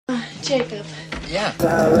Jacob. Yeah.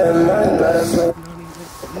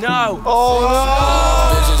 No. Oh no!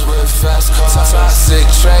 Bitches with fast cars. Toxic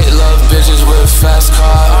trait, love bitches with fast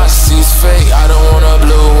cars. I see fake, I don't want a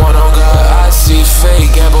blue one on God. I see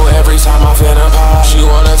fake, gamble every time I feel a pop. She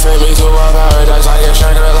wanna take me to a paradise like a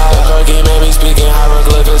Shangri-La. Cookie made me speaking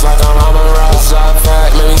hieroglyphics like I'm on a rock. Zop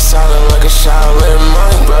fact, made me sounding like a Shaolin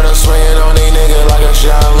monk. Brother swinging on these niggas like a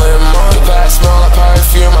Shaolin monk. The pack smell like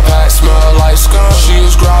perfume, my pack smell like skunk. She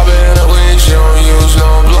was grabbing in a wig, she don't use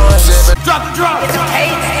no blunt. Zipping. Drop the drop. It's okay.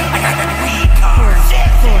 I got the weed card.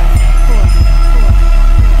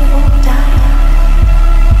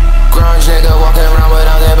 Grunge nigga walking around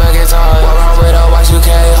without that big guitar. Walk around with a Y2K,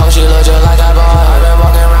 hope she look just like that boy. I've been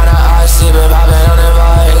walking around the IC, been popping on that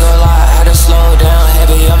vibe. Nigga lie, had to slow down,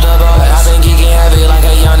 heavy up the boy. I've been geeking heavy like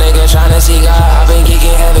a young nigga tryna see God. I've been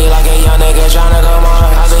geeking heavy like a young nigga tryna go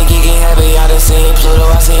Mars. I've been geeking heavy, I done seen Pluto,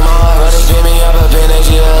 I seen Mars. Shorty pick me up in a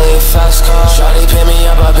GLE fast car. Shorty pick me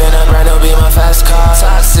up in a brand new Beamer fast car.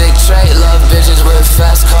 Toxic trait, love bitches with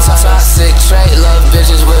fast cars. Toxic trait, love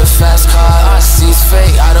bitches with fast cars. I see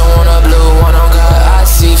fake, I don't want a blue one on God. I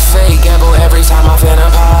see fake, gamble every time I feel a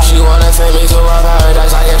pop. She wanna take me to a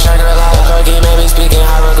paradise like a Shangri-La. Cookie made me speaking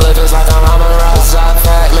hieroglyphics like I'm on a rock. Zop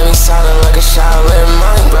fact, made me sounding like a Shaolin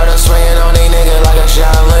monk. Brother swinging on these niggas like a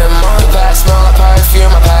Shaolin monk. The pack smell like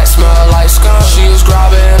perfume, my pack smell like skunk. She was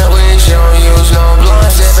grabbing in a wig, she don't use no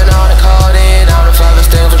blunt. Sipping on the codeine, I'm the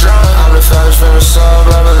furthest thing for drunk. I'm the furthest favorite soul,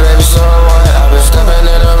 brother, baby, so what? I've been stepping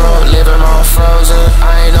in the room, leaving my frozen.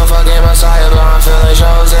 I ain't no fucking messiah, but I'm feeling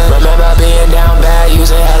chosen. Remember being down bad,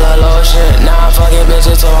 using hella lotion. Now I'm fucking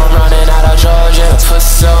bitches till I'm running out of Trojan.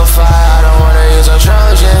 Pussy so fire, I don't wanna use a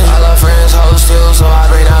Trojan. I love friends, hoes too, so I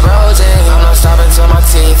bring that protein. I'm not stopping till my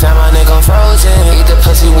teeth and my nigga frozen. Eat the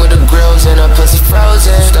pussy with the grills and the pussy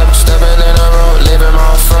frozen. Stepping in the room, leaving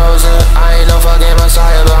my frozen. I ain't no fucking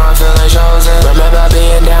messiah, but I'm feeling chosen. Remember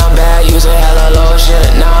being down bad, using hella lotion.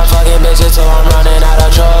 Now I'm fucking bitches till I'm running out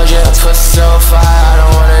of Trojan. Pussy so fire, I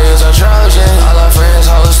don't wanna use a Trojan. I love friends,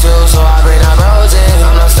 hoes too, so I bring that protein.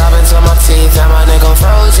 I'm not stopping till my teeth and my nigga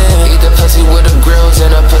frozen. Eat the pussy with the grills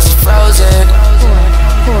and the pussy frozen.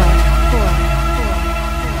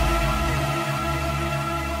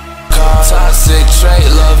 Toxic trait,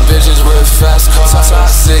 love bitches with fast cars.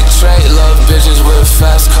 Toxic trait, love bitches with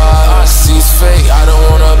fast cars. I see fake, I don't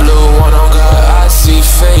want a blue one on God. I see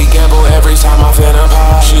fake, gamble every time I feel